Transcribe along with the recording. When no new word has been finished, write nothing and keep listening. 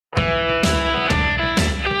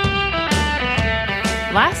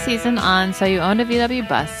Last season on So You Owned a VW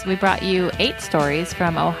Bus, we brought you 8 stories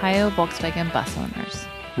from Ohio Volkswagen bus owners.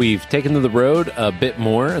 We've taken to the road a bit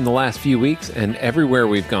more in the last few weeks, and everywhere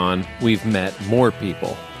we've gone, we've met more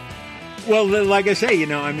people. Well, like I say,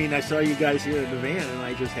 I saw you guys here in the van, and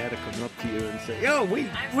I just had to come up to you and say, yo,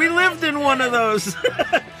 we lived in one of those.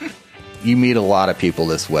 You meet a lot of people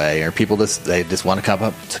this way, or people they just want to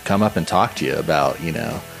come up and talk to you about,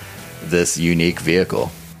 this unique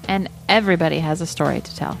vehicle. And everybody has a story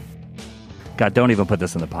to tell. God, don't even put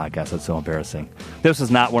this in the podcast. That's so embarrassing. This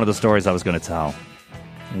is not one of the stories I was going to tell.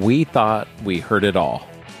 We thought we heard it all.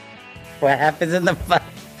 What happens in the bus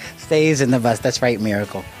stays in the bus. That's right,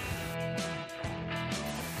 Miracle.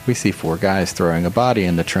 We see 4 guys throwing a body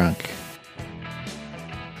in the trunk.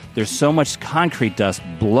 There's so much concrete dust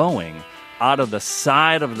blowing out of the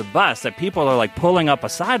side of the bus that people are like pulling up a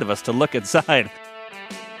side of us to look inside.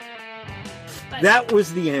 That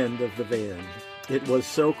was the end of the van. It was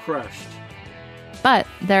so crushed. But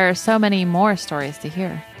there are so many more stories to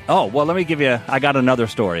hear. Oh, well, let me give you, I got another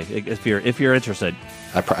story if you're interested.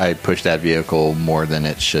 I pushed that vehicle more than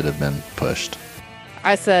it should have been pushed.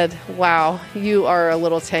 I said, wow, you are a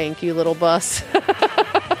little tank, you little bus.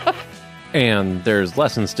 And there's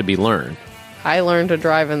lessons to be learned. I learned to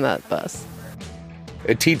drive in that bus.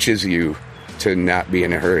 It teaches you to not be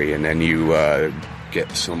in a hurry, and then you get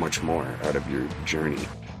so much more out of your journey.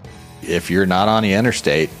 If you're not on the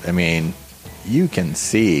interstate, you can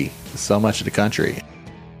see so much of the country.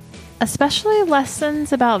 Especially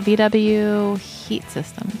lessons about VW heat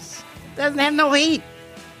systems. Doesn't have no heat.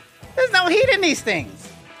 There's no heat in these things.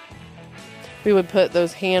 We would put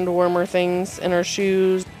those hand warmer things in our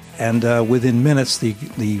shoes. And within minutes, the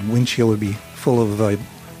windshield would be full of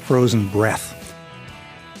frozen breath.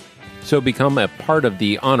 So become a part of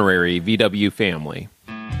the honorary VW family.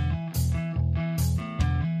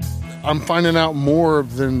 I'm finding out more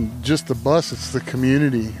than just the bus, it's the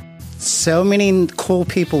community. So many cool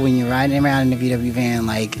people when you're riding around in the VW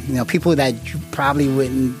van, people that you probably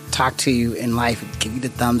wouldn't talk to you in life give you the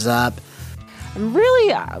thumbs up. I'm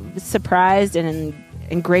really surprised and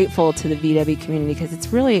grateful to the VW community because it's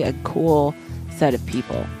really a cool set of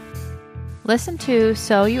people. Listen to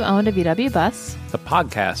So You Owned a VW Bus, The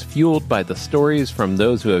podcast fueled by the stories from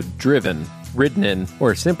those who have driven, ridden in,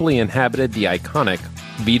 or simply inhabited the iconic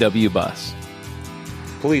VW bus.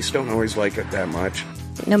 Police don't always like it that much.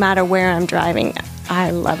 No matter where I'm driving, I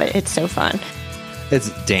love it. It's so fun. It's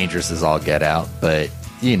dangerous as all get out, but,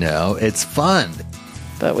 it's fun.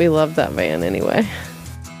 But we loved that van anyway.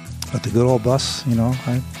 But the good old bus,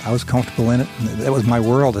 I was comfortable in it. That was my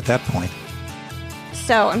world at that point.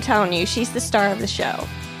 So I'm telling you, she's the star of the show.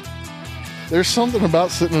 There's something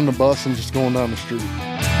about sitting in the bus and just going down the street.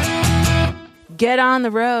 Get on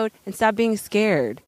the road and stop being scared.